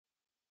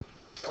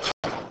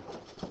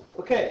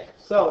Okay,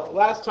 so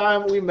last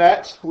time we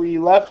met, we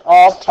left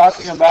off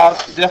talking about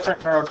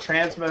different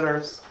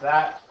neurotransmitters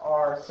that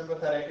our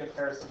sympathetic and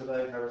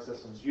parasympathetic nervous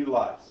systems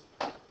utilize.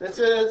 This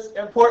is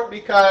important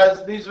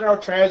because these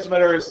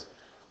neurotransmitters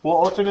will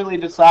ultimately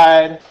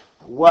decide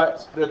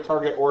what the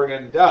target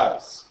organ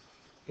does.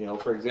 You know,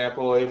 for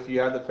example, if you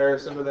have the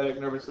parasympathetic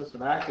nervous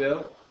system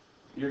active,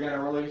 you're going to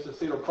release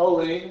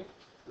acetylcholine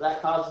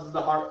that causes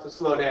the heart to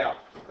slow down.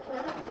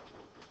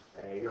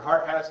 Okay, your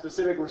heart has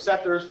specific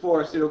receptors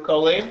for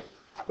acetylcholine,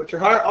 but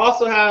your heart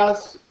also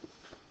has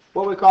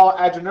what we call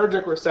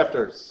adrenergic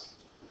receptors,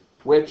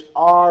 which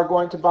are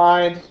going to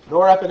bind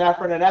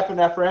norepinephrine and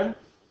epinephrine,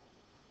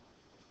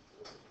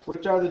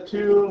 which are the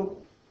two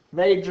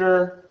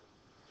major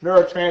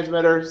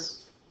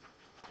neurotransmitters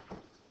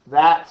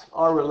that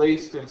are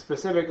released, and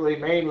specifically,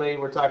 mainly,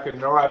 we're talking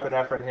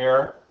norepinephrine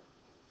here.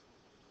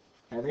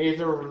 And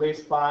these are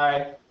released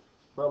by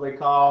what we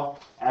call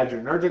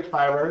adrenergic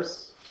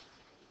fibers,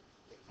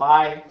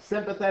 by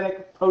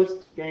sympathetic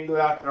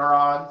postganglionic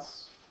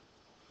neurons,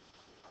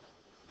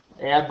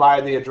 and by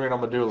the adrenal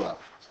medulla,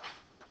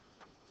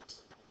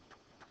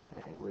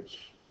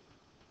 which,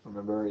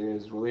 remember,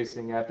 is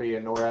releasing epi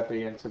and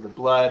norepi into the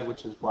blood,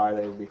 which is why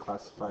they would be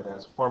classified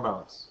as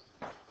hormones.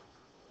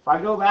 If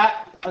I go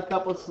back a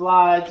couple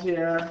slides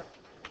here,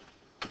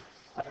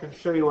 I can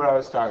show you what I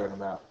was talking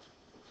about.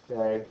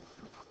 Okay.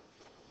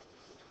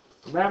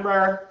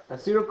 Remember,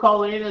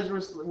 acetylcholine is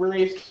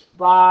released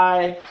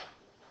by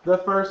the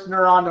first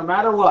neuron no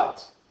matter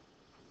what.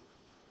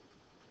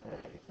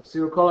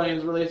 Acetylcholine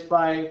is released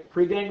by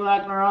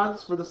preganglionic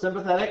neurons for the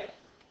sympathetic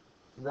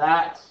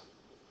that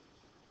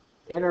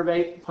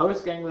innervate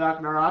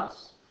postganglionic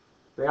neurons.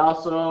 They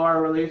also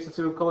are released,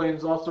 acetylcholine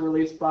is also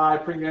released by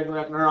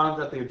preganglionic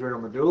neurons at the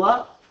adrenal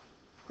medulla.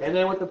 And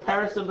then with the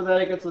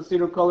parasympathetic, it's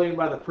acetylcholine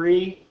by the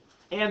pre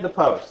and the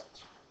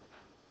post.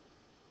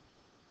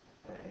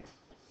 Okay.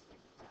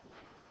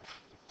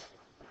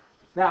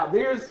 Now,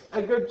 there's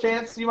a good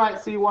chance you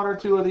might see one or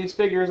two of these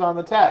figures on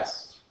the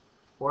test,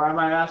 where I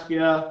might ask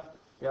you,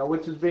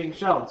 which is being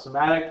shown,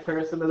 somatic,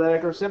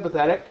 parasympathetic, or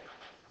sympathetic.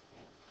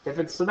 If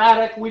it's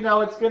somatic, we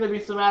know it's going to be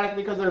somatic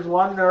because there's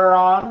one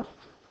neuron.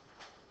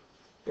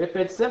 If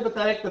it's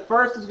sympathetic, the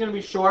first is going to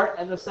be short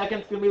and the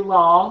second is going to be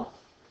long.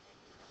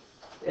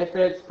 If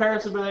it's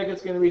parasympathetic,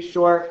 it's going to be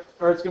short,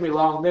 or it's going to be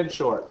long, then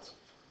short.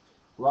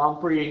 Long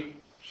pre,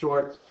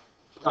 short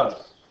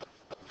post.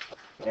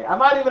 Okay. I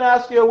might even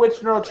ask you which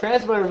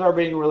neurotransmitters are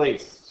being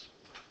released.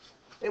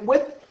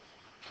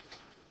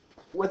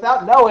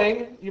 Without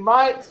knowing, you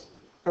might,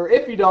 or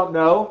if you don't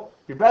know,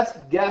 your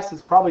best guess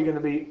is probably going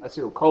to be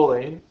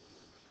acetylcholine.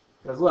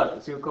 Because look,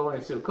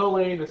 acetylcholine,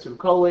 acetylcholine,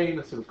 acetylcholine,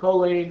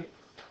 acetylcholine,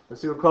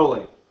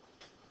 acetylcholine.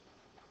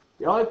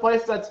 The only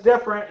place that's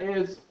different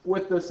is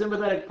with the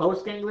sympathetic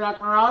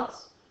postganglionic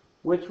neurons,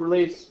 which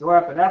release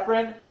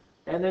norepinephrine,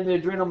 and then the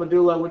adrenal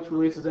medulla, which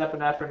releases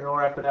epinephrine and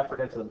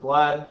norepinephrine into the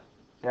blood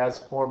as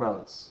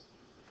hormones.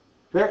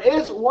 There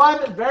is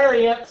one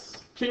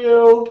variance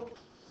to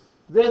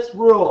this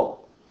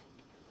rule.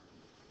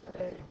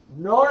 Okay.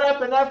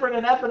 Norepinephrine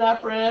and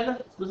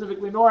epinephrine,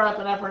 specifically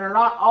norepinephrine, are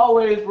not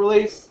always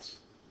released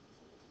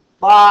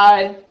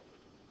by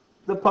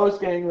the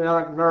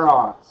postganglionic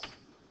neurons.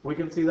 We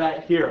can see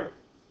that here.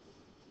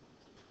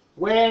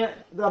 When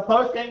the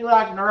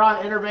postganglionic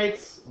neuron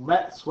innervates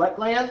sweat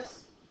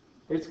glands,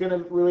 it's going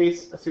to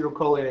release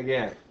acetylcholine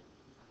again.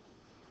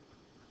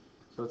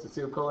 So it's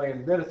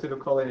acetylcholine, then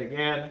acetylcholine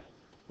again,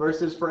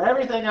 versus for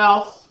everything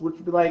else, which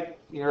would be like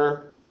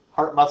your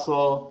heart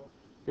muscle,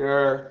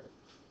 your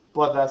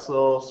blood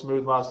vessel,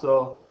 smooth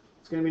muscle,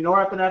 it's going to be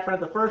norepinephrine at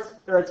the first,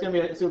 or it's going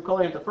to be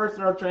acetylcholine at the first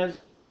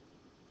synapse,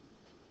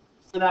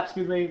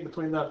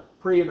 between the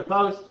pre and the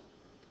post.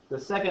 The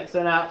second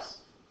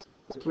synapse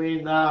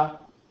between the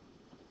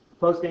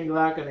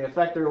postganglionic and the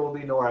effector will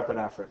be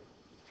norepinephrine.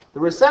 The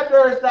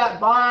receptors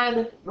that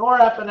bind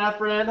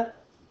norepinephrine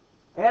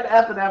and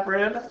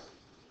epinephrine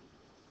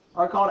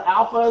are called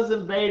alphas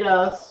and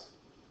betas,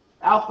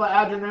 alpha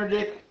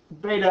adrenergic,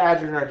 beta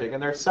adrenergic,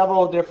 and there's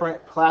several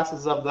different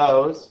classes of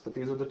those, but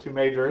these are the two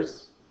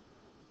majors.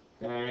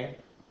 Okay.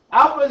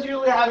 Alphas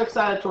usually have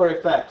excitatory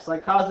effects,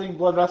 like causing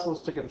blood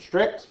vessels to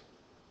constrict,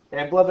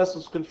 and blood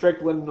vessels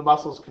constrict when the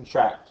muscles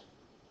contract,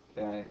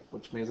 okay,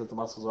 which means that the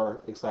muscles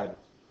are excited.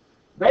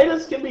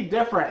 Betas can be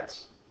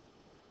different.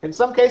 In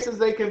some cases,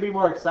 they can be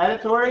more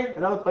excitatory.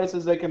 In other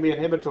places, they can be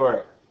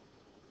inhibitory.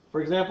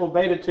 For example,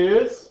 beta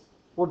 2s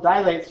will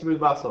dilate smooth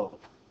muscle,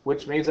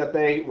 which means that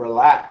they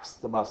relax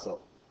the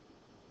muscle.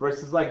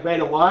 Versus like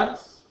beta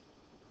 1s,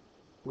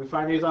 we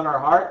find these on our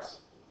hearts,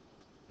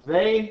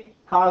 they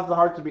cause the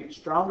heart to beat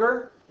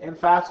stronger and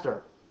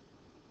faster.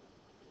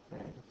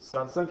 Okay.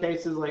 So in some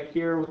cases, like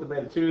here with the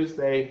beta 2s,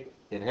 they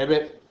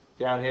inhibit.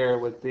 Down here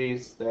with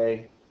these,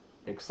 they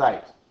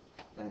excite.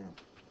 Okay.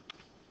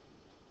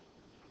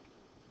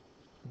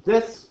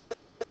 This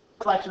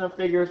collection of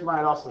figures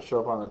might also show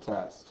up on the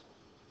test.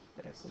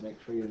 Okay, so make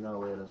sure you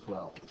know it as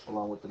well,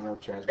 along with the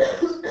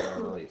neurotransmitters that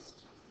are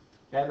released.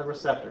 And the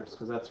receptors,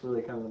 because that's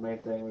really kind of the main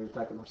thing. We were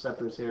talking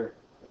receptors here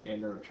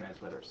and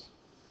neurotransmitters.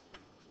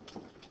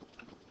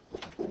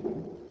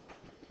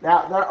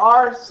 Now, there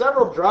are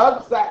several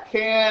drugs that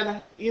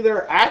can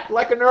either act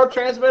like a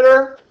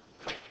neurotransmitter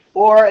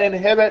or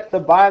inhibit the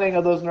binding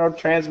of those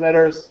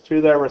neurotransmitters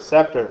to their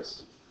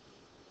receptors.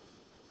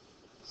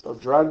 So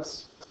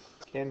drugs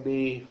can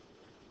be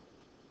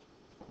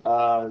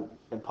an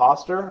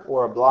imposter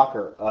or a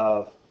blocker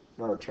of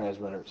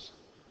neurotransmitters.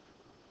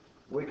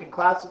 We can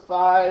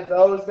classify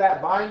those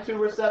that bind to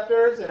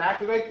receptors and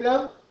activate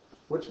them,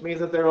 which means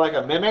that they're like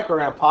a mimic or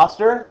an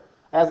imposter,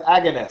 as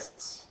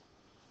agonists.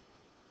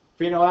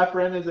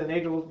 Phenylephrine is a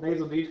nasal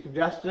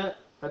decongestant.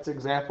 That's an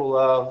example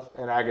of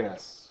an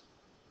agonist.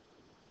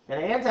 An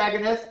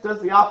antagonist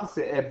does the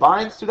opposite. It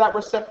binds to that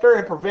receptor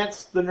and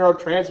prevents the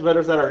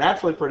neurotransmitters that are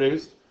naturally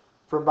produced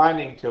from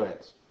binding to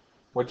it,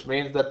 which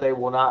means that they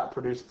will not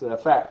produce the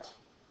effect.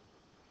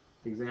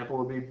 The example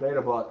would be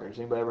beta blockers.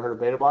 Anybody ever heard of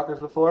beta blockers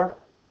before?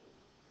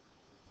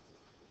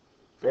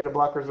 Beta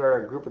blockers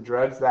are a group of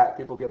drugs that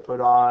people get put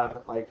on,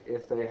 like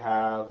if they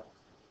have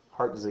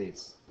heart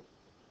disease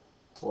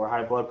or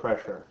high blood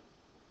pressure.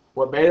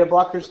 What beta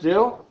blockers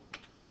do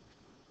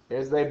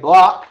is they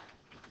block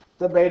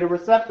the beta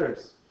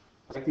receptors,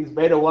 like these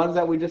beta 1s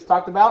that we just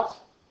talked about.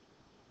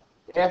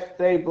 If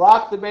they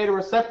block the beta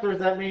receptors,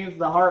 that means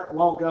the heart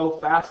won't go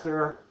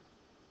faster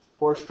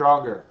or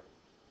stronger.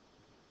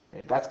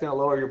 And that's going to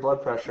lower your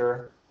blood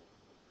pressure,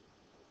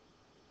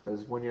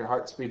 because when your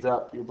heart speeds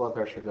up, your blood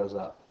pressure goes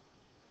up.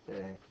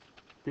 Okay.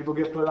 People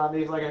get put on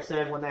these, like I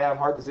said, when they have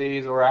heart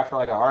disease or after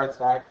like a heart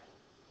attack,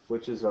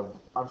 which is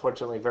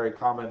unfortunately a very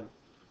common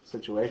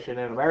situation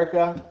in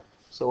America.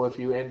 So if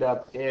you end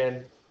up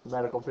in the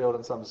medical field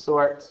in some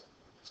sort,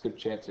 there's a good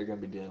chance you're going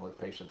to be dealing with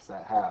patients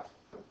that have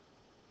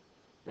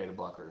beta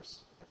blockers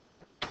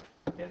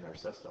in their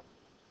system.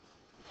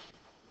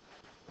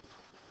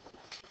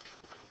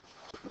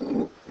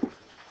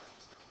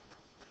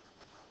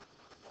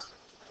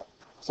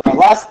 So our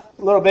last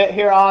little bit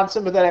here on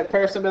sympathetic,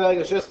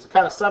 parasympathetic is just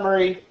kind of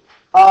summary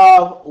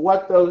of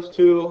what those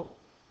two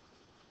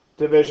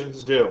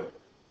divisions do,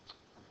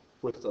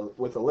 with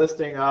a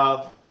listing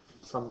of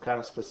some kind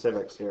of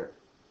specifics here.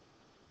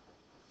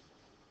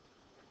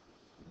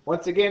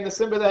 Once again, the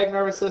sympathetic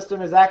nervous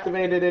system is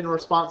activated in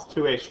response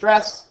to a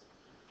stress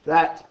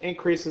that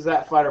increases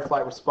that fight or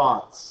flight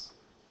response.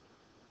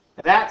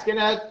 And that's going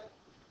to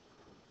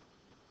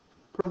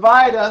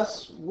provide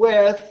us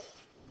with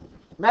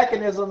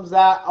mechanisms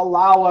that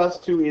allow us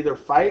to either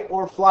fight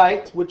or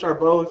flight, which are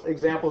both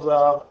examples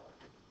of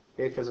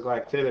a physical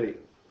activity.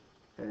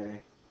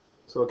 Okay.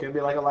 So it can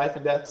be like a life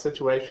and death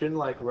situation,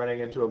 like running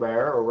into a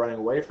bear or running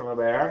away from a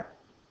bear,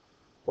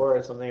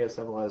 or something as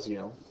simple as,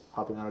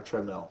 hopping on a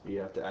treadmill. You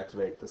have to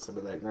activate the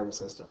sympathetic nervous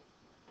system.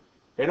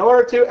 In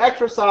order to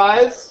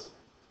exercise,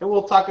 and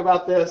we'll talk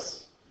about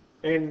this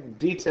in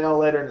detail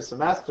later in the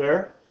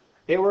semester,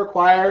 it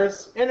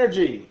requires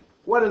energy.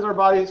 What is our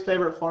body's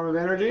favorite form of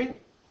energy?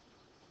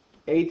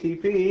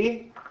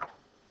 ATP.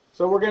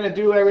 So we're going to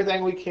do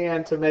everything we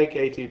can to make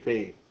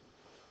ATP.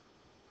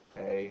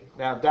 Okay.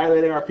 Now,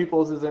 dilating our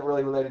pupils isn't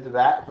really related to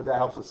that, but that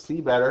helps us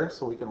see better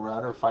so we can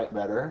run or fight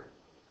better.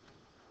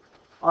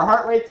 Our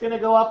heart rate's going to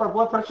go up, our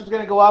blood pressure's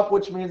going to go up,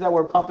 which means that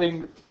we're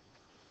pumping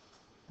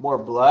more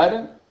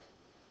blood.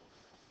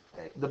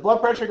 Okay. The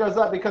blood pressure goes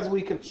up because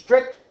we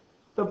constrict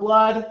the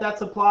blood that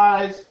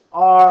supplies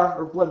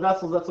or blood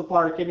vessels that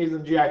supply our kidneys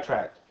and GI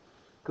tract.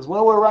 Because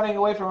when we're running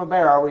away from a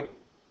bear, are we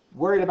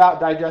worried about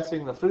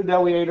digesting the food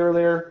that we ate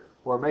earlier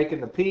or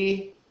making the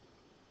pee?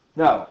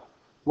 No.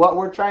 What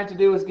we're trying to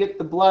do is get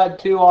the blood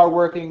to our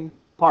working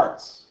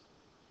parts,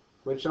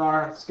 which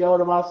are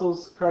skeletal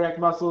muscles, cardiac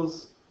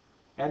muscles,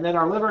 and then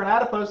our liver and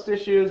adipose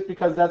tissues,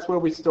 because that's where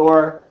we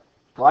store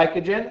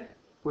glycogen,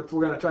 which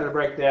we're going to try to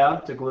break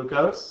down to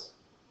glucose,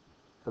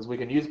 because we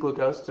can use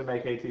glucose to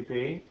make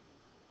ATP.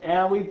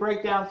 And we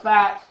break down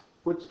fat,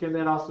 which can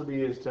then also be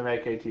used to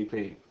make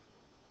ATP.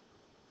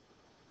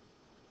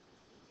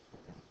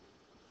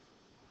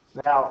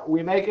 Now,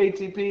 we make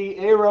ATP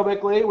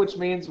aerobically, which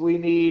means we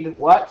need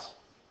what?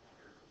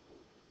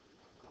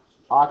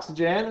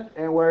 Oxygen.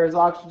 And where is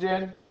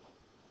oxygen?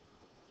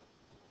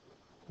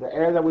 The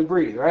air that we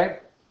breathe,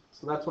 right?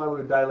 So that's why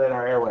we dilate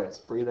our airways.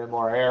 Breathe in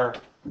more air,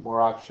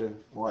 more oxygen,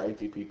 more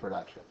ATP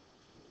production.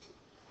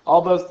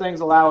 All those things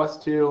allow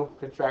us to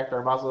contract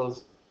our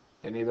muscles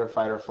in either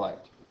fight or flight.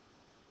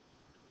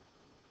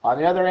 On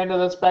the other end of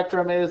the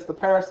spectrum is the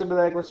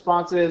parasympathetic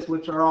responses,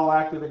 which are all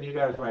active in you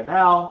guys right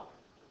now.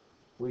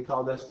 We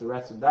call this the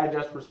rest and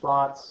digest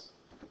response.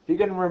 If you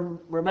can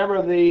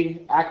remember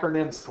the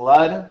acronym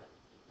SLUD,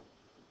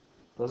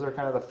 those are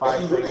kind of the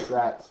 5 things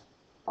that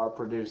are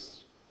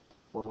produced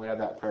when we have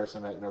that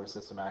parasympathetic nervous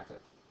system active.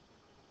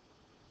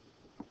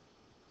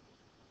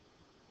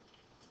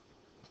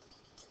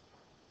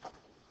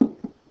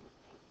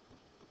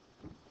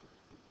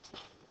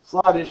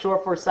 SLUD is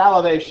short for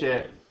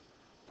salivation,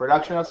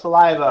 production of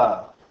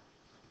saliva.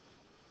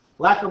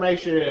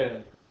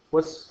 Lacrimation.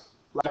 What's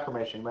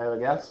lacrimation? You might have a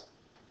guess?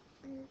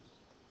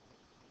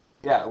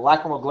 Yeah,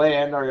 lacrimal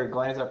gland are your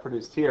glands that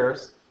produce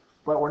tears.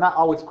 But we're not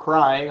always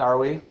crying, are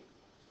we?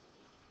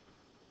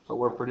 but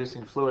we're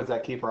producing fluids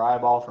that keep our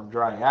eyeball from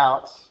drying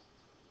out.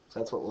 So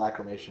that's what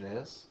lacrimation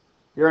is.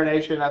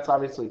 Urination, that's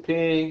obviously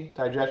peeing,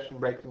 digestion,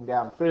 breaking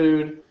down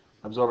food,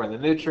 absorbing the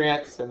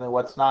nutrients, and then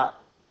what's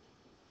not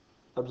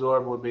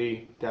absorbed would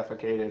be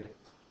defecated,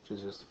 which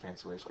is just a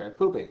fancy way of describing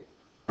pooping.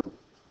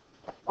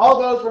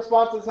 All those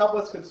responses help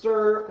us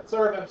conserve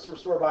and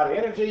restore body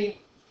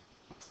energy.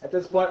 At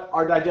this point,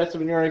 our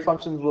digestive and urinary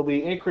functions will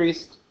be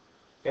increased,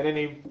 and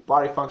any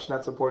body function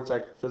that supports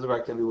physical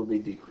activity will be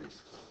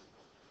decreased.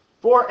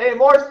 For a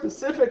more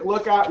specific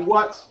look at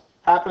what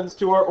happens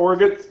to our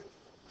organs,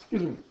 we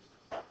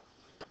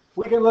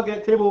can look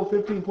at Table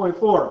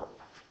 15.4.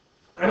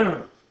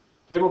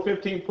 Table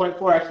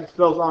 15.4 actually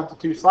spills onto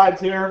two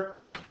slides here,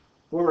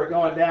 where we're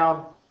going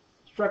down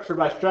structure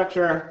by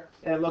structure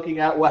and looking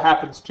at what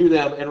happens to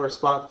them in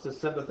response to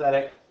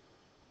sympathetic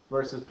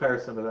versus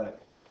parasympathetic.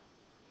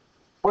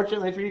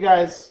 Fortunately for you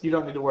guys, you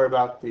don't need to worry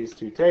about these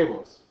two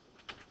tables.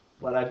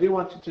 But I do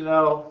want you to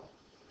know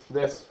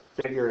this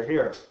figure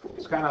here.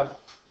 It's kind of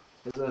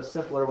is a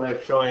simpler way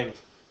of showing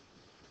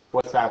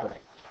what's happening.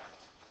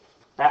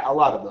 A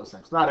lot of those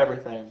things. Not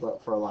everything,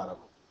 but for a lot of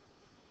them.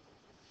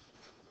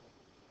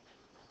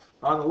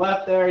 On the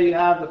left there, you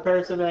have the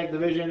parasympathetic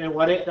division and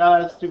what it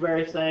does to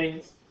various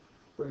things.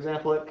 For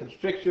example, it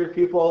constricts your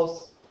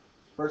pupils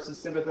versus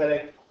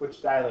sympathetic,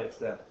 which dilates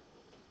them.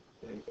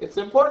 It's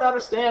important to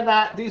understand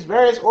that these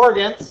various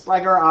organs,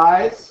 like our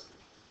eyes,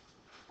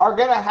 are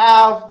going to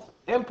have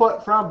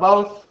input from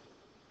both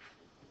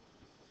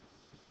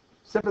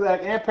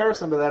sympathetic and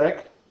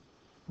parasympathetic.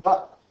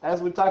 But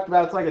as we talked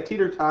about, it's like a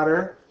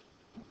teeter-totter.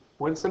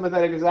 When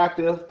sympathetic is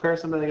active,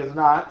 parasympathetic is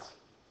not.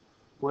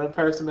 When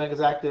parasympathetic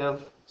is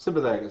active,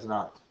 sympathetic is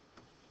not.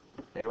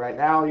 Okay, right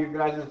now, you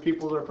guys'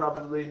 pupils are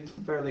probably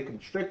fairly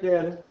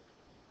constricted.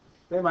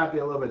 They might be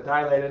a little bit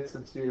dilated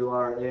since you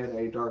are in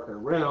a darker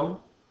room,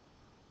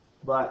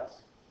 but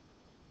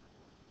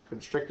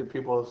constricted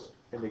pupils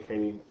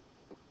indicating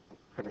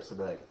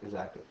parasympathetic is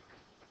active.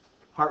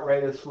 Heart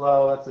rate is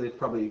slow. That's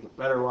probably a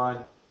better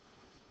one.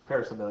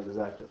 Parasympathetic is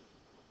active.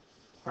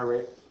 Heart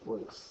rate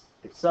will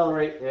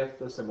accelerate if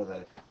the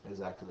sympathetic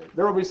is activated.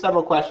 There will be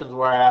several questions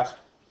where I ask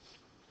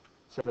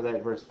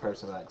sympathetic versus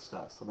parasympathetic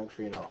stuff, so make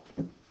sure you know.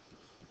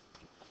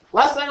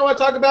 Last thing I want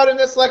to talk about in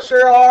this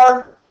lecture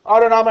are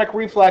autonomic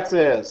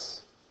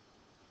reflexes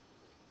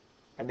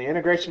and the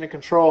integration and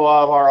control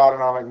of our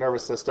autonomic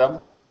nervous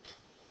system.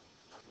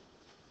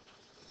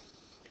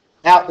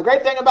 Now, the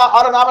great thing about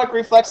autonomic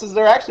reflexes,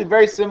 they're actually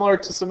very similar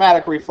to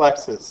somatic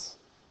reflexes.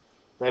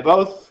 They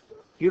both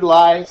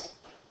utilize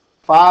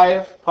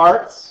 5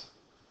 parts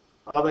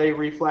of a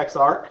reflex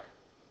arc: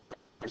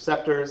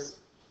 receptors,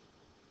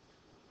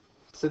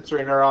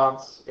 sensory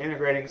neurons,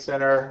 integrating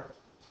center,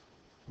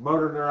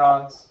 motor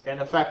neurons, and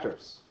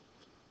effectors.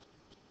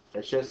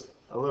 It's just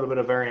a little bit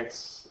of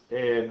variance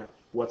in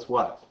what's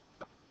what.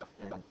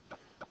 And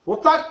we'll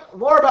talk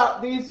more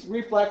about these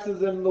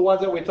reflexes than the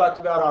ones that we talked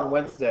about on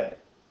Wednesday.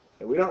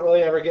 And we don't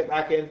really ever get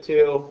back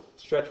into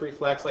stretch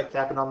reflex like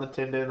tapping on the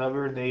tendon of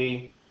your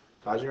knee,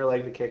 causing your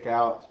leg to kick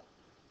out.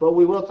 But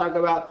we will talk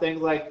about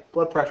things like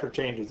blood pressure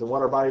changes and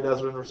what our body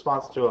does in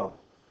response to them.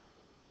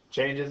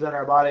 Changes in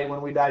our body when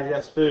we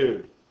digest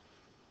food.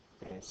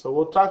 Okay, so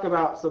we'll talk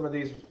about some of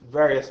these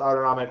various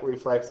autonomic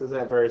reflexes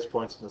at various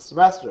points in the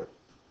semester.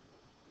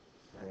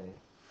 Okay.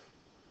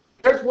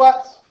 Here's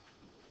what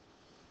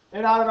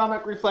an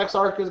autonomic reflex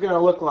arc is going to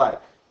look like.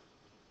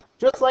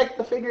 Just like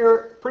the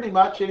figure, pretty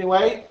much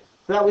anyway,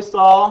 that we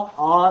saw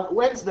on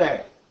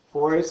Wednesday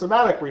for a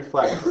somatic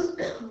reflex.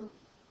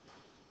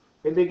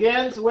 It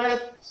begins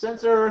with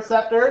sensory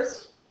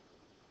receptors,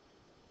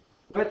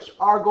 which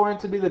are going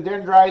to be the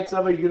dendrites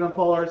of a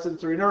unipolar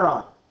sensory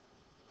neuron.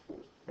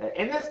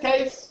 In this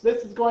case,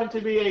 this is going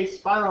to be a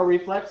spinal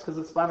reflex because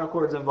the spinal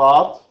cord is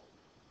involved.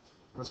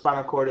 The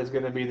spinal cord is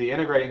going to be the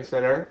integrating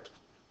center.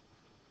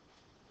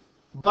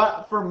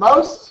 But for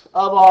most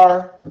of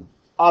our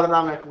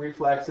autonomic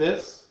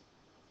reflexes,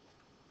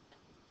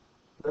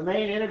 the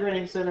main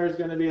integrating center is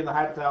going to be in the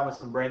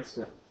hypothalamus and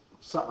brainstem.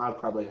 Something I'd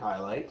probably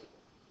highlight.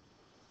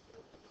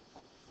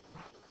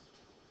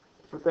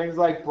 For things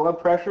like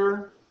blood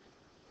pressure,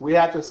 we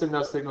have to send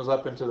those signals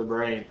up into the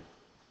brain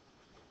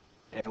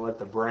and let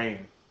the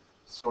brain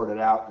sort it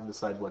out and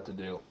decide what to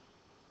do.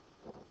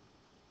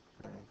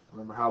 Okay.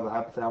 Remember how the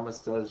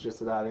hypothalamus does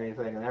just about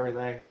anything and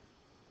everything,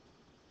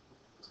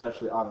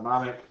 especially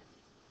autonomic.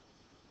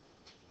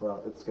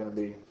 Well, it's going to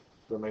be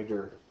the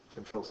major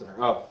control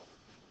center of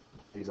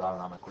these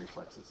autonomic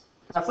reflexes.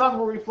 Now,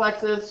 some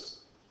reflexes,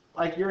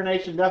 like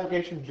urination,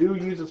 defecation, do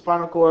use the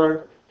spinal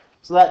cord,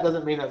 so that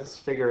doesn't mean that this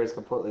figure is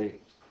completely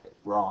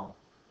wrong.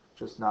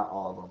 Just not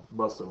all of them.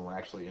 Most of them will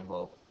actually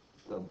involve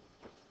the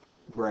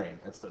brain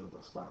instead of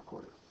the spinal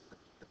cord.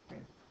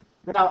 Okay.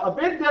 Now, a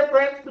big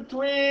difference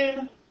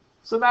between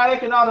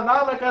somatic and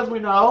autonomic, as we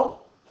know,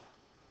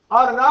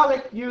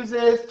 autonomic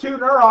uses 2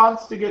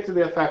 neurons to get to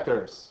the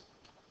effectors.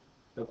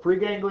 The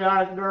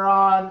preganglionic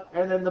neuron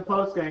and then the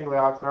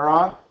postganglionic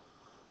neuron.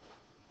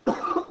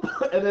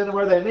 And then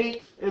where they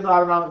meet is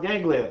autonomic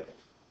ganglion.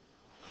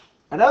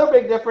 Another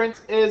big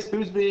difference is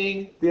who's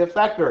being the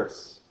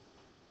effectors.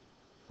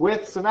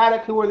 With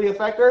somatic, who are the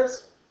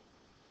effectors?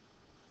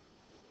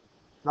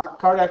 Not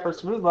cardiac or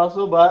smooth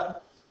muscle,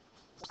 but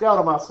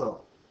skeletal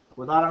muscle.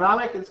 With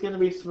autonomic, it's going to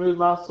be smooth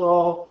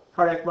muscle,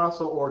 cardiac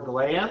muscle, or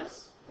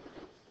glands,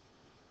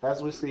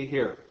 as we see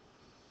here.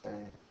 Okay.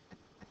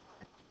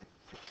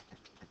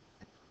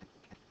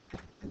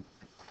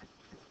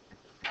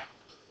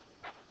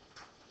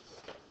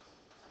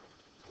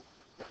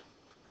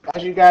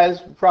 As you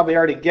guys probably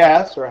already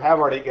guessed, or have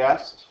already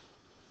guessed,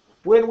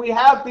 when we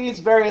have these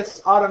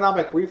various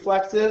autonomic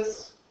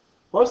reflexes,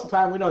 most of the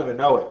time we don't even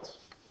know it.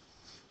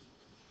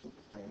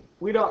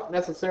 We don't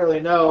necessarily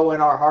know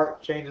when our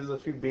heart changes a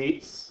few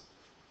beats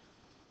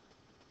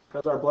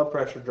because our blood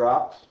pressure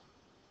drops,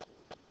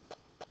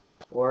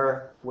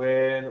 or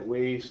when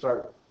we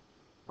start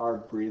our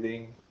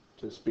breathing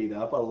to speed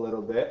up a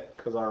little bit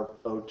because our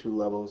O2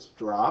 levels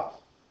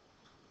drop.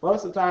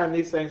 Most of the time,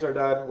 these things are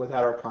done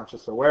without our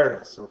conscious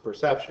awareness or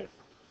perception.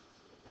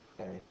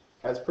 Okay.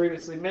 As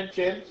previously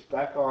mentioned,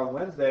 back on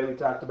Wednesday, we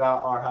talked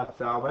about our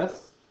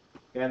hypothalamus,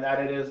 and that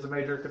it is the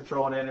major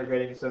control and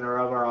integrating center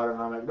of our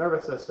autonomic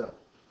nervous system.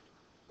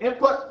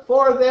 Input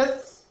for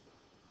this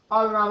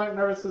autonomic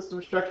nervous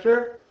system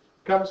structure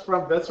comes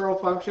from visceral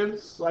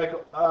functions, like,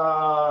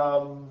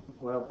 well,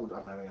 I'm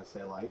not going to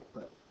say like,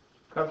 but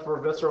comes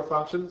from visceral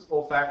functions,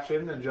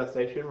 olfaction and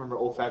gestation. Remember,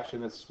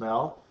 olfaction is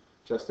smell,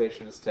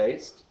 gestation is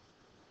taste.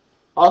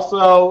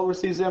 Also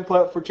receives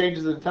input for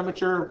changes in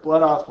temperature,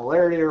 blood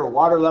osmolarity or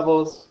water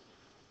levels,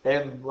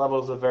 and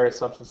levels of various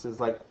substances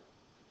like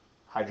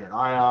hydrogen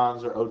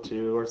ions or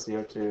O2 or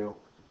CO2,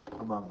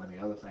 among many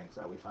other things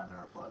that we find in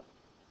our blood.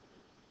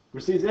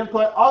 Receives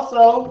input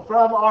also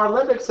from our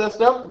limbic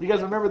system. Do you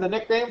guys remember the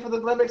nickname for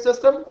the limbic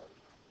system?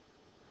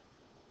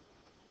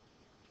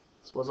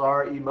 This was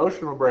our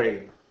emotional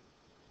brain.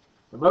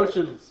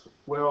 Emotions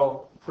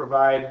will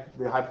provide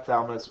the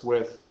hypothalamus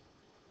with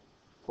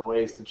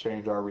ways to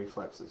change our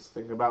reflexes.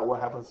 Think about what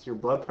happens to your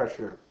blood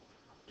pressure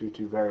due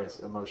to various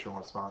emotional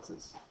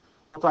responses.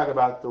 We'll talk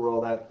about the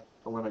role that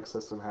the limbic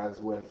system has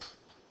with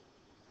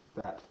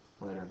that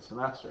later in the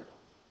semester.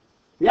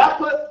 The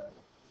output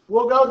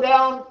will go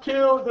down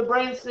to the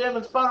brainstem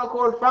and spinal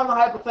cord from the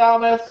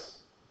hypothalamus,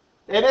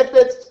 and if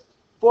it's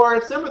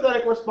for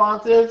sympathetic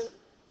responses,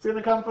 it's going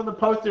to come from the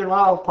posterior and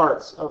lateral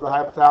parts of the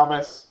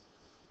hypothalamus.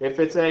 If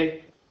it's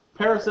a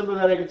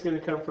parasympathetic, it's going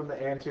to come from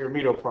the anterior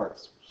medial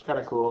parts, which is kind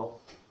of cool.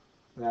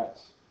 That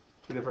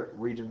two different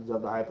regions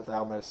of the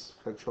hypothalamus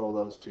control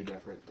those two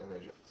different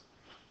divisions.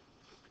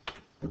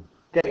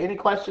 Okay, any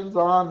questions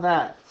on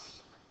that?